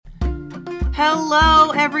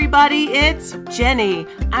Hello, everybody. It's Jenny.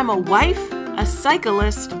 I'm a wife, a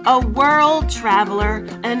cyclist, a world traveler,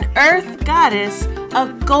 an earth goddess,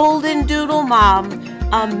 a golden doodle mom,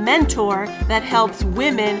 a mentor that helps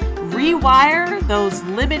women rewire those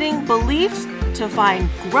limiting beliefs to find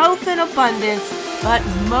growth and abundance. But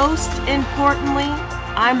most importantly,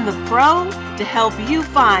 I'm the pro to help you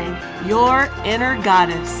find your inner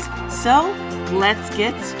goddess. So let's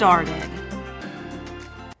get started.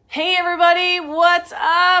 Hey everybody, what's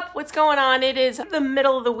up? What's going on? It is the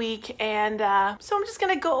middle of the week, and so I'm just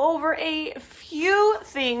gonna go over a few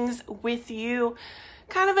things with you,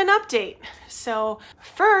 kind of an update. So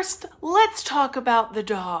first, let's talk about the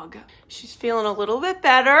dog. She's feeling a little bit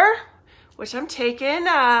better, which I'm taking.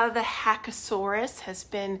 The Hackosaurus has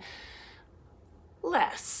been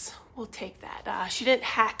less. We'll take that. She didn't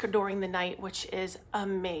hack during the night, which is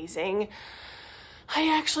amazing.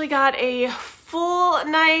 I actually got a full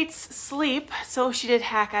night's sleep, so she did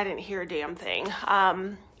hack. I didn't hear a damn thing.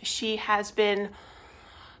 She has been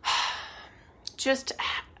just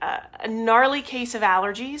a gnarly case of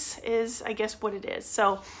allergies is, I guess, what it is.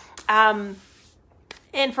 So, and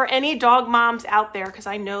for any dog moms out there, because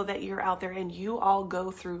I know that you're out there and you all go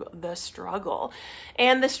through the struggle.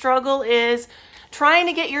 And the struggle is trying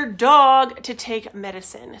to get your dog to take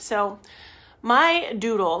medicine. So my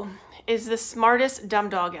Doodle is the smartest dumb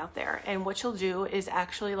dog out there. And what she'll do is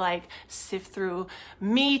actually like sift through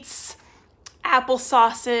meats,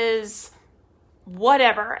 applesauces,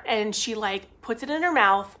 whatever. And she like puts it in her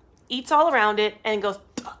mouth, eats all around it, and goes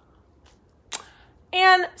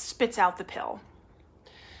and spits out the pill.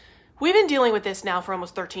 We've been dealing with this now for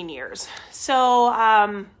almost 13 years. So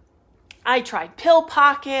I tried pill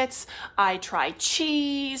pockets, I tried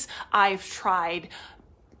cheese, I've tried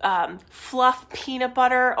fluff peanut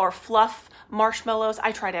butter or fluff marshmallows.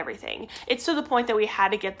 I tried everything. It's to the point that we had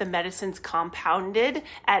to get the medicines compounded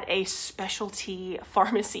at a specialty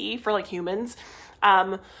pharmacy for like humans.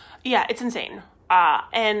 Yeah, it's insane.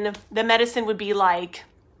 And the medicine would be like,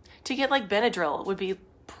 to get like Benadryl would be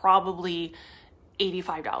probably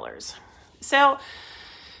 $85. So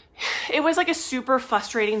it was like a super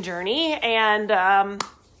frustrating journey. And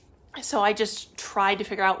so I just tried to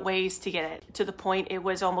figure out ways to get it to the point it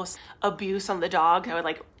was almost abuse on the dog. I would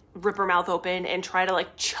like rip her mouth open and try to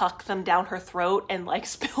like chuck them down her throat and like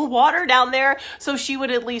spill water down there so she would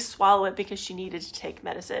at least swallow it because she needed to take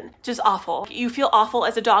medicine. Just awful. You feel awful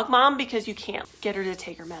as a dog mom because you can't get her to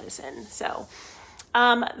take her medicine. So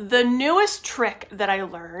the newest trick that I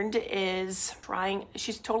learned is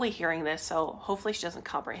she's totally hearing this, so hopefully she doesn't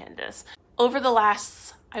comprehend this. Over the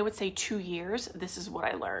last, I would say 2 years, this is what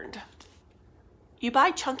I learned. You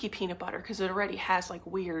buy chunky peanut butter because it already has like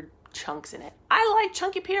weird chunks in it. I like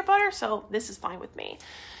chunky peanut butter, so this is fine with me.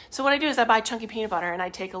 So what I do is I buy chunky peanut butter and I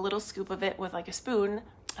take a little scoop of it with like a spoon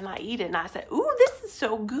and I eat it and I say, ooh, this is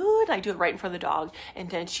so good. I do it right in front of the dog. And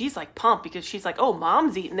then she's like pumped because she's like, oh,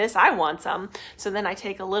 mom's eating this. I want some. So then I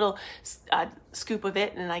take a little scoop of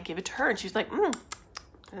it and I give it to her and she's like,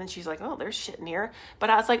 And then she's like, oh, there's shit in here. But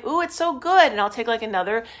I was like, ooh, it's so good. And I'll take like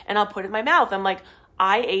another and I'll put it in my mouth. I'm like,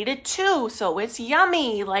 I ate it too. So it's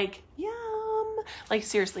yummy. Like, yum. Like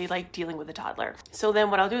seriously, like dealing with a toddler. So then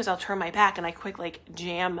what I'll do is I'll turn my back and I quick like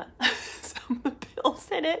jam some of the pills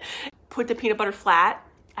in it. Put the peanut butter flat.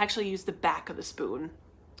 Actually use the back of the spoon.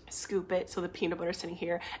 Scoop it so the peanut butter is sitting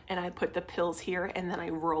here and I put the pills here and then I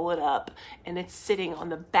roll it up and it's sitting on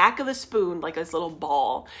the back of the spoon like this little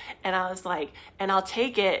ball. And I was like, and I'll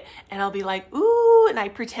take it and I'll be like, ooh, and I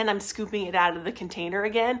pretend I'm scooping it out of the container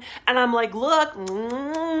again. And I'm like, look,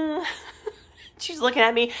 she's looking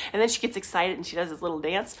at me and then she gets excited and she does this little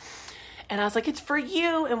dance. And I was like, it's for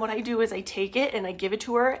you. And what I do is I take it and I give it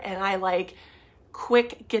to her and I like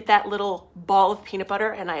quick get that little ball of peanut butter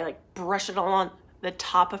and I like brush it on the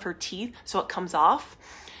top of her teeth so it comes off.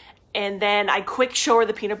 And then I quick show her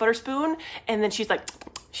the peanut butter spoon and then she's like,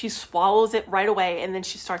 she swallows it right away and then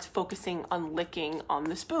she starts focusing on licking on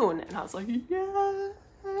the spoon. And I was like,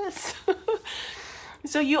 yes.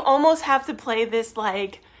 So you almost have to play this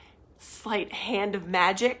like slight hand of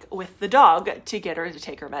magic with the dog to get her to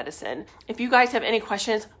take her medicine. If you guys have any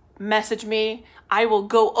questions, message me. I will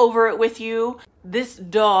go over it with you. This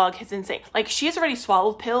dog is insane. Like she has already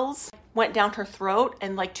swallowed pills, went down her throat,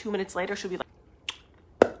 and like 2 minutes later she'll be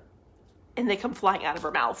like, and they come flying out of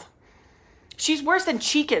her mouth. She's worse than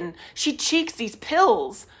cheeking. She cheeks these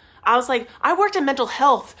pills. I was like, I worked in mental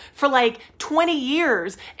health for like 20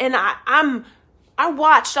 years and I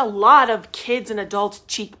watched a lot of kids and adults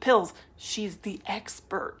cheek pills. She's the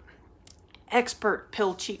expert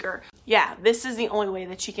pill cheeker. Yeah, this is the only way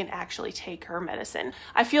that she can actually take her medicine.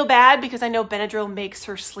 I feel bad because I know Benadryl makes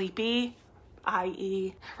her sleepy.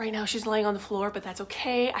 i.e. right now she's laying on the floor, but that's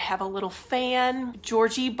okay. I have a little fan.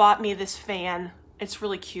 Georgie bought me this fan. It's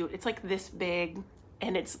really cute. It's like this big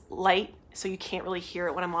and it's light, so you can't really hear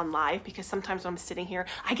it when I'm on live, because sometimes when I'm sitting here,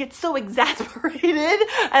 I get so exasperated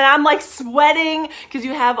and I'm like sweating because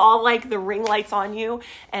you have all like the ring lights on you.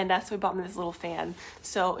 And that's why I bought me this little fan.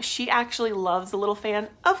 So she actually loves the little fan.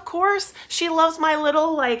 Of course, she loves my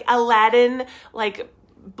little like Aladdin like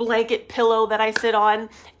blanket pillow that I sit on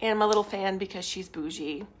and my little fan because she's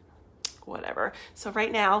bougie. Whatever. So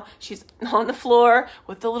right now she's on the floor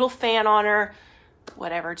with the little fan on her.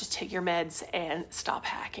 Whatever, just take your meds and stop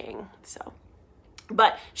hacking. So,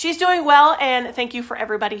 but she's doing well, and thank you for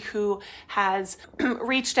everybody who has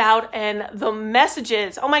reached out and the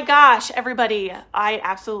messages. Oh my gosh, everybody, I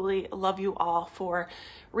absolutely love you all for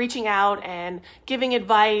reaching out and giving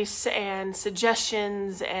advice and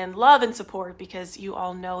suggestions and love and support, because you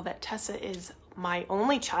all know that Tessa is my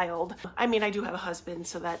only child. I mean, I do have a husband,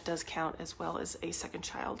 so that does count as well as a second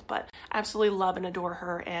child, but absolutely love and adore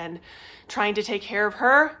her and trying to take care of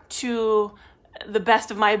her to the best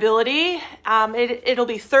of my ability. It'll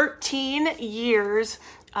be 13 years,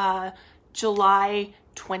 July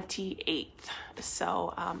 28th.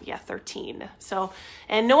 So, yeah, 13. So,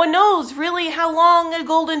 and no one knows really how long a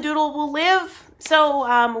golden doodle will live.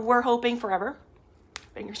 So, we're hoping forever.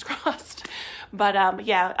 Fingers crossed. But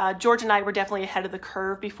yeah, George and I were definitely ahead of the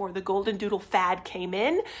curve before the golden doodle fad came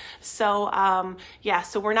in. So yeah,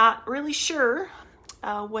 so we're not really sure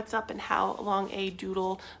what's up and how long a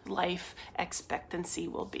doodle life expectancy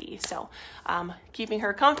will be. So keeping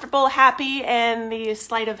her comfortable, happy, and the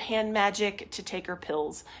sleight of hand magic to take her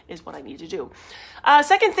pills is what I need to do.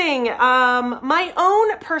 Second thing, my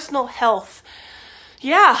own personal health.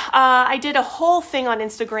 Yeah, I did a whole thing on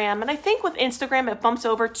Instagram, and I think with Instagram it bumps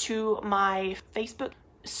over to my Facebook.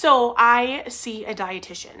 So I see a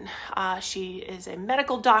dietitian. She is a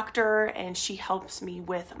medical doctor, and she helps me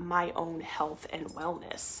with my own health and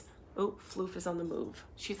wellness. Oh, Floof is on the move.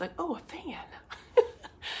 She's like, oh, a fan.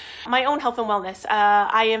 My own health and wellness.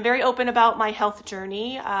 I am very open about my health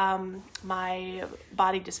journey, my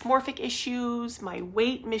body dysmorphic issues, my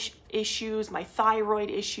weight issues, my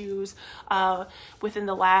thyroid issues. Within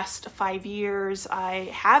the last 5 years,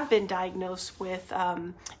 I have been diagnosed with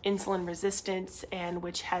insulin resistance, and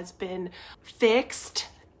which has been fixed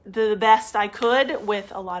the best I could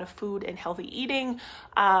with a lot of food and healthy eating,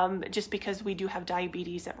 just because we do have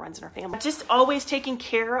diabetes that runs in our family. Just always taking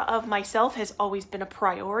care of myself has always been a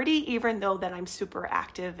priority, even though that I'm super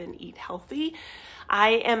active and eat healthy.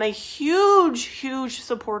 I am a huge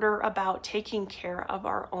supporter about taking care of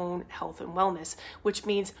our own health and wellness, which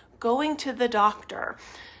means going to the doctor.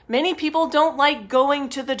 Many people don't like going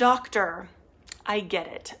to the doctor. I get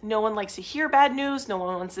it. No one likes to hear bad news. No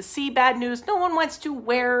one wants to see bad news. No one wants to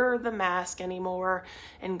wear the mask anymore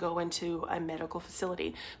and go into a medical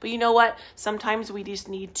facility. But you know what? Sometimes we just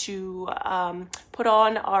need to put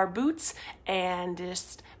on our boots and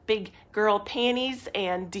just big girl panties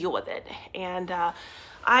and deal with it. And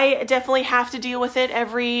I definitely have to deal with it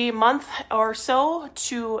every month or so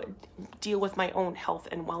to deal with my own health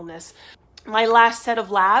and wellness. My last set of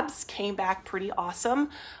labs came back pretty awesome.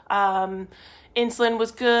 Insulin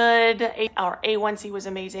was good, our A1C was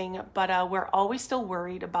amazing, but we're always still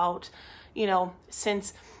worried about, you know,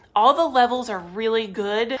 since all the levels are really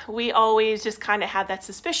good, we always just kind of had that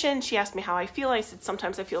suspicion. She asked me how I feel. I said,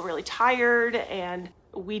 sometimes I feel really tired, and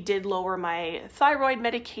we did lower my thyroid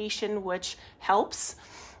medication, which helps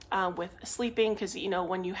with sleeping, because, you know,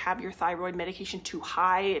 when you have your thyroid medication too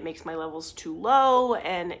high, it makes my levels too low.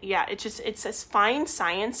 And yeah, it's a fine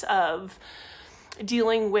science of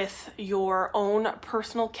dealing with your own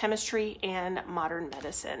personal chemistry and modern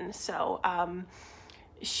medicine. So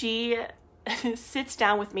she sits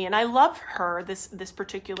down with me, and I love her, this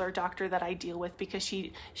particular doctor that I deal with, because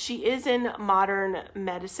she is in modern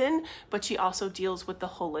medicine, but she also deals with the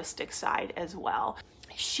holistic side as well.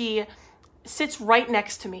 She sits right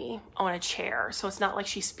next to me on a chair, so it's not like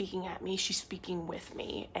she's speaking at me, she's speaking with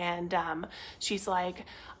me. And she's like,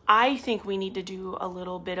 I think we need to do a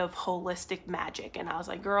little bit of holistic magic. And I was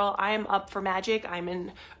like, girl, I am up for magic. I'm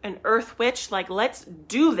an earth witch. Like, let's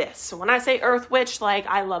do this. So when I say earth witch, like,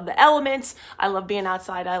 I love the elements. I love being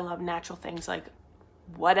outside. I love natural things. Like,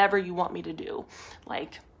 whatever you want me to do,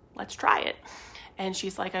 like, let's try it. And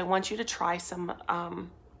she's like, I want you to try some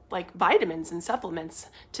like vitamins and supplements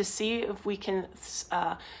to see if we can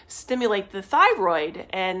stimulate the thyroid.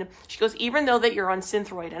 And she goes, even though that you're on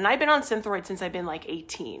Synthroid, and I've been on Synthroid since I've been like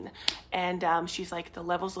 18, and she's like, the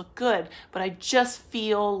levels look good, but I just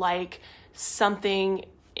feel like something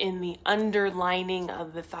in the underlining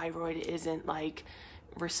of the thyroid isn't like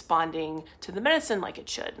responding to the medicine like it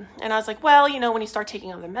should. And I was like, well, when you start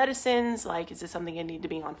taking other medicines, like, is this something I need to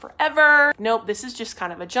be on forever? Nope, this is just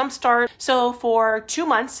kind of a jump start. So for 2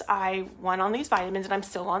 months, I went on these vitamins, and I'm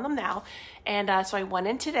still on them now. And so I went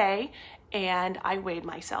in today and I weighed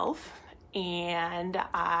myself, and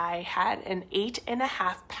I had an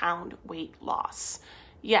 8.5 pound weight loss.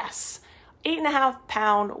 Yes, 8.5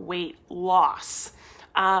 pound weight loss.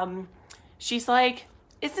 She's like,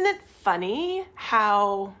 isn't it funny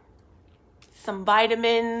how some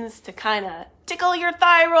vitamins to kind of tickle your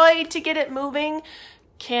thyroid to get it moving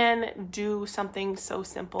can do something so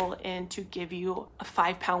simple and to give you a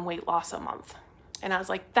 5 pound weight loss a month? And I was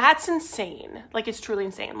like, that's insane. Like, it's truly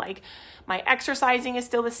insane. Like, my exercising is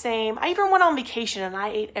still the same. I even went on vacation and I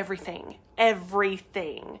ate everything.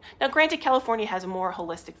 Now, granted, California has more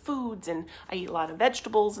holistic foods and I eat a lot of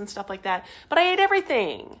vegetables and stuff like that, but I ate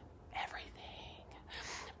everything.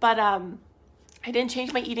 But I didn't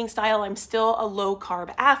change my eating style. I'm still a low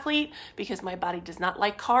carb athlete because my body does not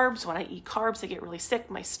like carbs. When I eat carbs, I get really sick.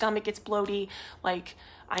 My stomach gets bloaty. Like,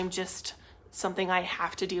 I'm just something I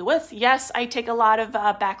have to deal with. Yes, I take a lot of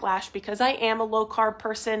backlash because I am a low carb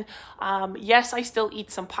person. Yes, I still eat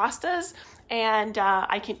some pastas, and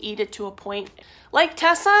I can eat it to a point. Like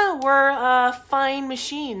Tessa, we're fine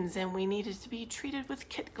machines and we needed to be treated with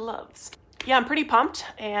kid gloves. Yeah, I'm pretty pumped,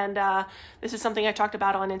 and this is something I talked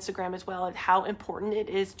about on Instagram as well, and how important it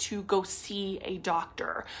is to go see a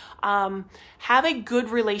doctor. Have a good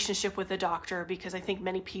relationship with a doctor, because I think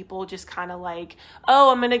many people just kind of like,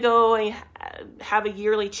 oh, I'm going to go and have a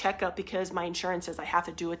yearly checkup because my insurance says I have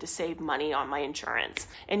to do it to save money on my insurance.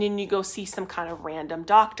 And then you go see some kind of random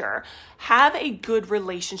doctor. Have a good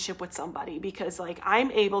relationship with somebody, because like, I'm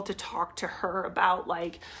able to talk to her about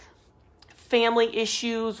like family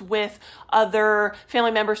issues with other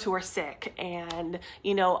family members who are sick, and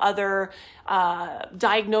other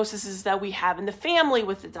diagnoses that we have in the family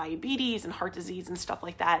with the diabetes and heart disease and stuff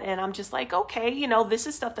like that. And I'm just like, okay, this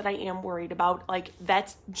is stuff that I am worried about, like,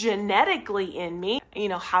 that's genetically in me.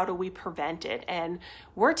 How do we prevent it? And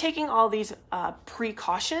we're taking all these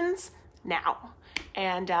precautions now,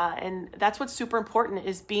 and that's what's super important,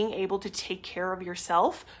 is being able to take care of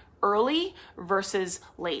yourself early versus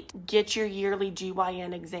late. Get your yearly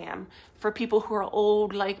GYN exam. For people who are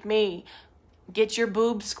old like me, get your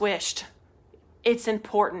boobs squished. It's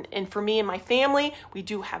important. And for me and my family, we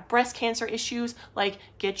do have breast cancer issues. Like,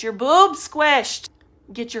 get your boobs squished.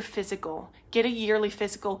 Get your physical. Get a yearly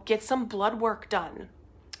physical. Get some blood work done,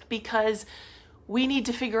 because we need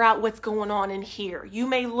to figure out what's going on in here. You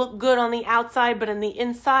may look good on the outside, but on the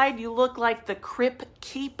inside, you look like the crypt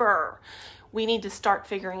keeper. We need to start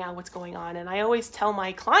figuring out what's going on. And I always tell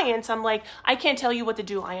my clients, I'm like, I can't tell you what to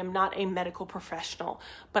do. I am not a medical professional,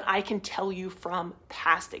 but I can tell you from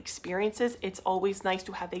past experiences. It's always nice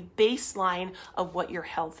to have a baseline of what your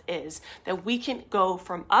health is, that we can go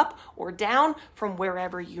from up or down from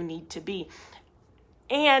wherever you need to be.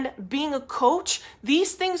 And being a coach,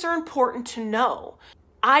 these things are important to know.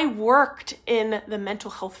 I worked in the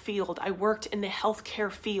mental health field. I worked in the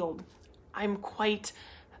healthcare field. I'm quite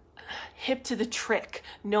hip to the trick,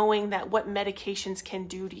 knowing that what medications can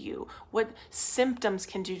do to you, what symptoms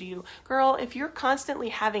can do to you. Girl, if you're constantly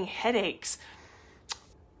having headaches,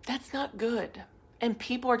 that's not good. And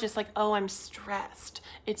people are just like, oh, I'm stressed.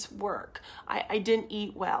 It's work. I didn't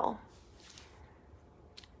eat well.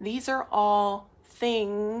 These are all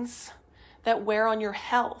things that wear on your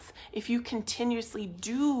health. If you continuously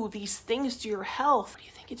do these things to your health, what do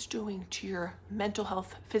you think it's doing to your mental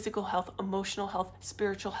health, physical health, emotional health,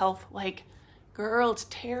 spiritual health? Like, girl, it's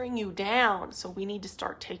tearing you down. So we need to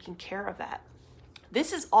start taking care of that.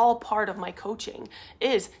 This is all part of my coaching,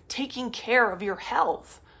 is taking care of your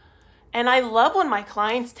health. And I love when my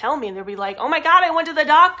clients tell me, and they'll be like, oh my God, I went to the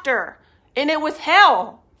doctor and it was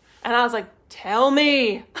hell. And I was like, tell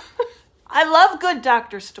me. I love good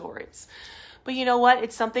doctor stories. But you know what?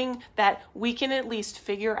 It's something that we can at least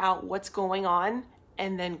figure out what's going on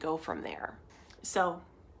and then go from there. So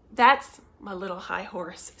that's my little high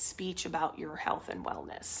horse speech about your health and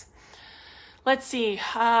wellness. Let's see.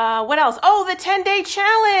 What else? Oh, the 10-day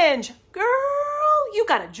challenge. Girl, you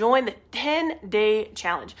got to join the 10-day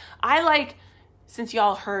challenge. Since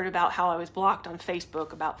y'all heard about how I was blocked on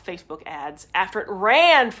Facebook about Facebook ads after it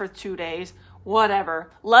ran for 2 days,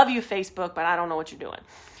 whatever. Love you, Facebook, but I don't know what you're doing.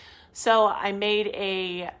 So I made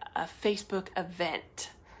a Facebook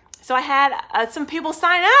event. So I had some people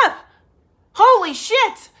sign up. Holy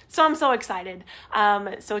shit! So I'm so excited.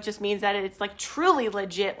 So it just means that it's like truly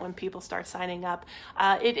legit when people start signing up.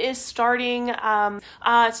 It is starting on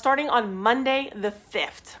Monday the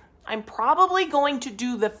 5th. I'm probably going to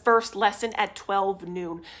do the first lesson at 12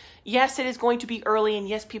 noon. Yes, it is going to be early, and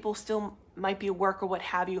yes, people still might be at work or what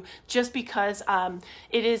have you, just because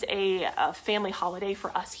it is a family holiday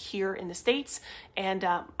for us here in the States. And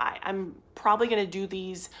I'm probably going to do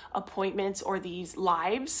these appointments or these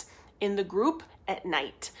lives in the group at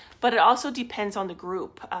night. But it also depends on the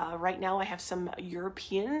group. Right now I have some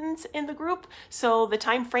Europeans in the group, so the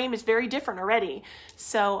time frame is very different already.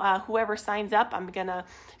 So whoever signs up, I'm gonna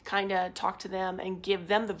kind of talk to them and give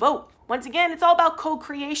them the vote. Once again, it's all about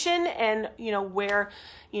co-creation and where,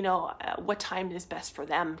 what time is best for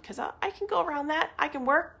them, because I can go around that. I can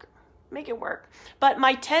make it work. But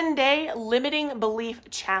my 10-day limiting belief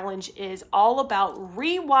challenge is all about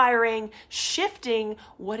rewiring, shifting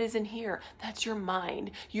what is in here. That's your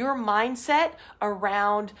mind, your mindset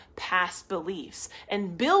around past beliefs,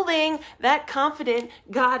 and building that confident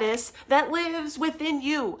goddess that lives within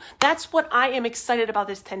you. That's what I am excited about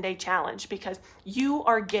this 10-day challenge, because you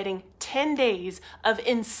are getting 10 days of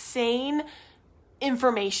insane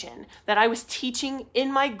information that I was teaching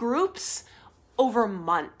in my groups over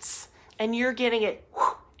months. And you're getting it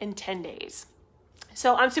in 10 days.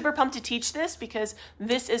 So I'm super pumped to teach this, because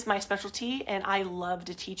this is my specialty, and I love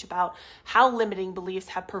to teach about how limiting beliefs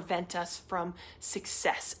have prevent us from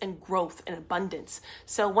success and growth and abundance.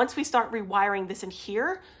 So once we start rewiring this in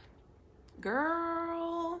here,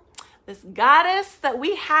 girl, this goddess that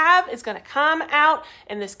we have is going to come out,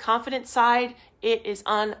 and this confident side, it is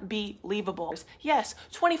unbelievable. Yes,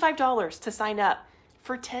 $25 to sign up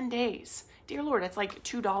for 10 days. Dear Lord, it's like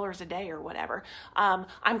 $2 a day or whatever.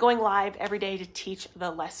 I'm going live every day to teach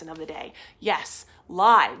the lesson of the day. Yes,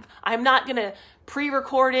 live. I'm not going to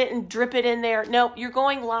pre-record it and drip it in there. No, you're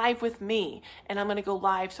going live with me, and I'm going to go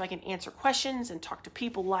live so I can answer questions and talk to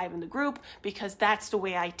people live in the group, because that's the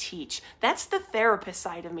way I teach. That's the therapist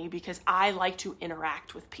side of me, because I like to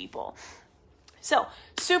interact with people. So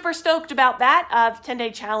super stoked about that. The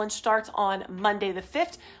 10-day challenge starts on Monday the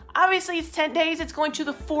 5th. Obviously, it's 10 days. It's going to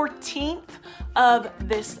the 14th of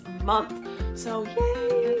this month. So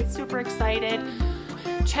yay, super excited.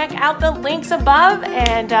 Check out the links above,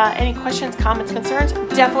 and any questions, comments, concerns,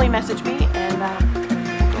 definitely message me, and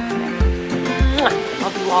go from there.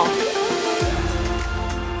 Love you all.